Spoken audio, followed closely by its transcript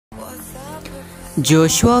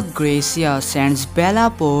Joshua Gracia sends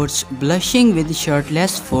Bella Poarch blushing with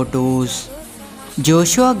shirtless photos.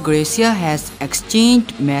 Joshua Gracia has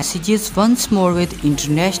exchanged messages once more with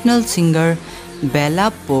international singer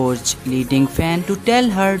Bella Poarch, leading fans to tell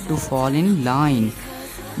her to fall in line.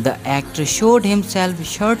 The actor showed himself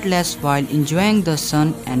shirtless while enjoying the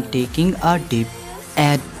sun and taking a dip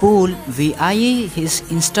at pool via his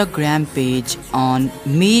Instagram page on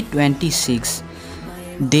May 26.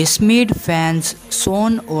 This made fans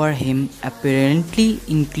swoon over him, apparently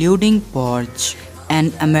including Porch.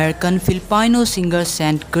 An American Filipino singer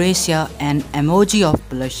sent Garcia an emoji of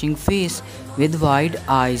blushing face with wide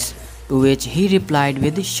eyes, to which he replied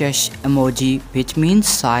with shush emoji, which means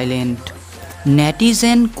silent.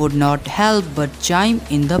 Netizens could not help but chime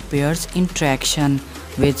in the pair's interaction,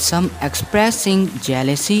 with some expressing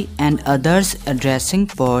jealousy and others addressing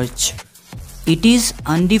Porch. It is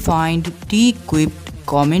undefined, T-quipped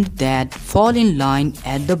comment that fall in line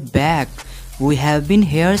at the back. We have been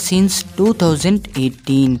here since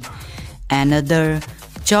 2018. Another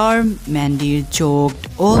Charmander joked,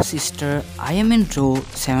 "Oh sister, I am in row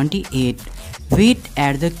 78. Wait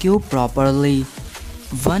at the queue properly."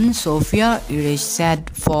 One Sophia Irish said,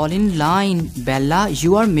 "Fall in line, Bella,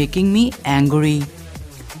 you are making me angry."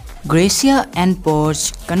 Garcia and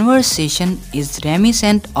Porch's conversation is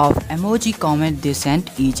reminiscent of emoji comment they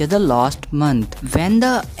sent each other last month, when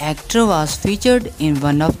the actor was featured in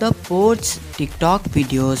one of the Porch's TikTok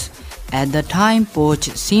videos. At the time,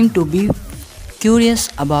 Porch seemed to be curious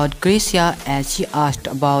about Garcia as she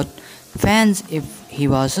asked about fans if he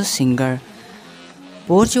was a singer.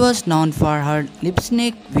 Porch was known for her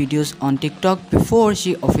lip-sync videos on TikTok before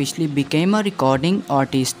she officially became a recording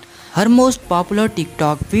artist. Her most popular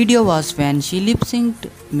TikTok video was when she lip-synced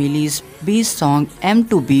Millie B's song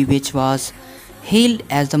M2B, which was hailed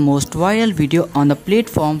as the most viral video on the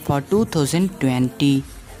platform for 2020.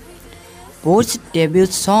 Porch's debut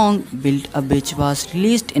song Built a Bitch was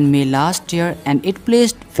released in May last year, and it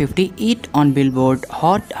placed 58 on Billboard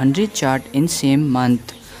Hot 100 chart in same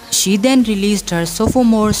month. She then released her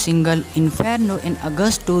sophomore single Inferno in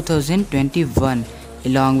August 2021.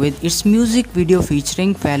 Along with its music video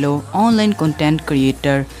featuring fellow online content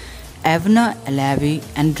creator Avna Alavi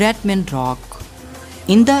and Redman Rock.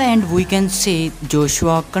 In the end, we can say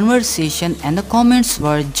Joshua's conversation and the comments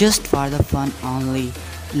were just for the fun only,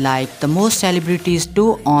 like the most celebrities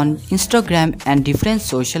do on Instagram and different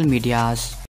social medias.